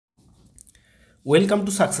Welcome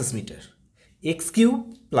to Successmeter. X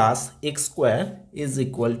cube plus x square is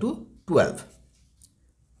equal to 12,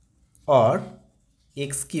 or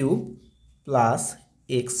x cube plus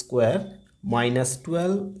x square minus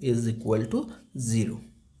 12 is equal to 0,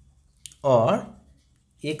 or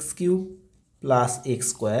x cube plus x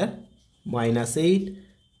square minus 8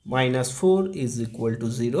 minus 4 is equal to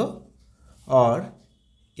 0, or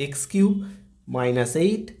x cube minus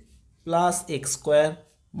 8 plus x square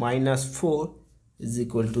minus 4 is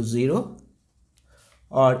equal to 0,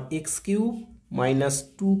 or x cube minus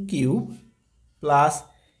 2 cube plus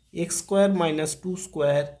x square minus 2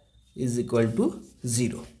 square is equal to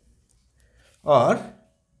 0, or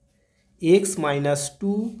x minus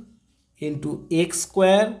 2 into x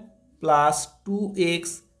square plus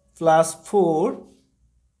 2x plus 4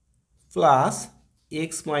 plus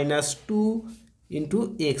x minus 2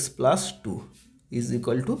 into x plus 2 is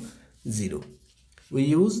equal to 0. We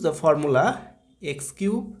use the formula x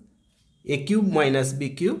cube, a cube minus b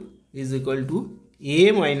cube is equal to a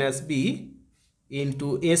minus b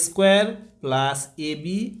into a square plus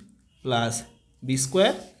ab plus b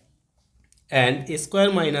square, and a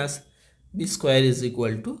square minus b square is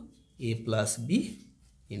equal to a plus b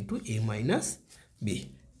into a minus b,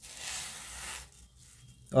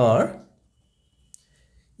 or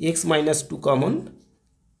x minus 2 common,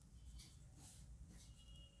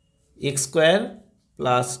 x square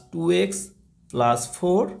plus 2x plus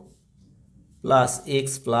 4 plus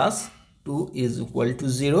x plus 2 is equal to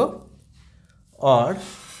 0, or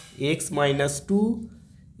x minus 2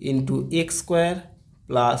 into x square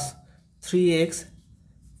plus 3x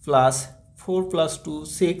plus 4 plus 2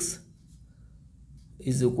 6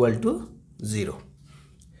 is equal to 0.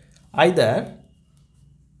 Either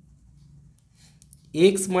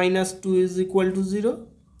x minus 2 is equal to 0,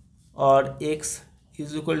 or x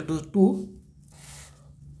is equal to 2,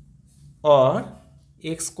 or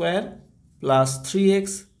x square plus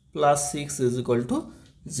 3x plus 6 is equal to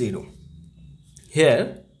 0.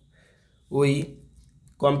 Here we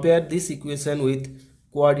compare this equation with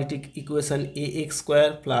quadratic equation ax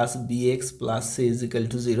square plus bx plus c is equal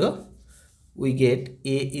to 0. We get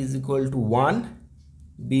a is equal to 1,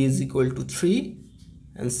 b is equal to 3,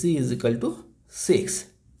 and c is equal to 6.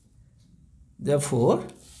 Therefore,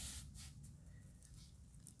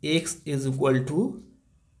 x is equal to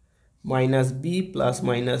minus b plus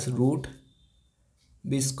minus root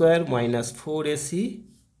b square minus 4ac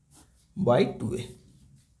by 2a.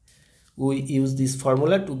 We use this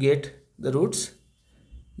formula to get the roots.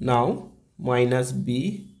 Now minus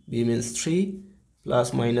b means 3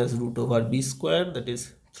 plus minus root over b square, that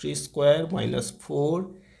is 3 square minus 4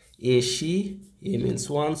 ac, a means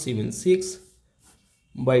 1, c means 6,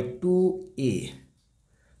 by 2a,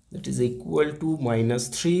 that is equal to minus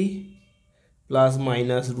 3 plus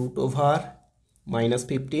minus root over minus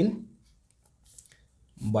 15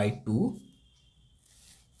 by 2,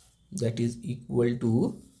 that is equal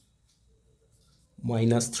to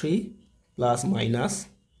minus 3 plus minus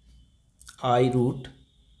I root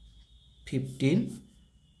 15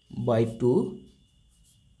 by 2,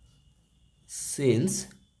 since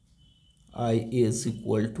I is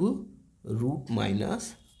equal to root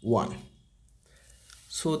minus 1.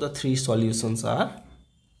 So the three solutions are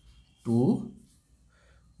 2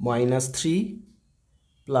 minus 3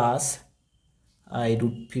 plus I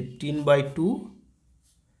root 15 by 2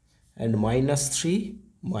 and minus 3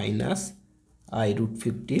 minus I root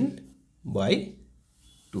 15 by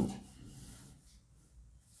 2.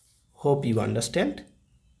 Hope you understand.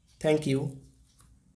 Thank you.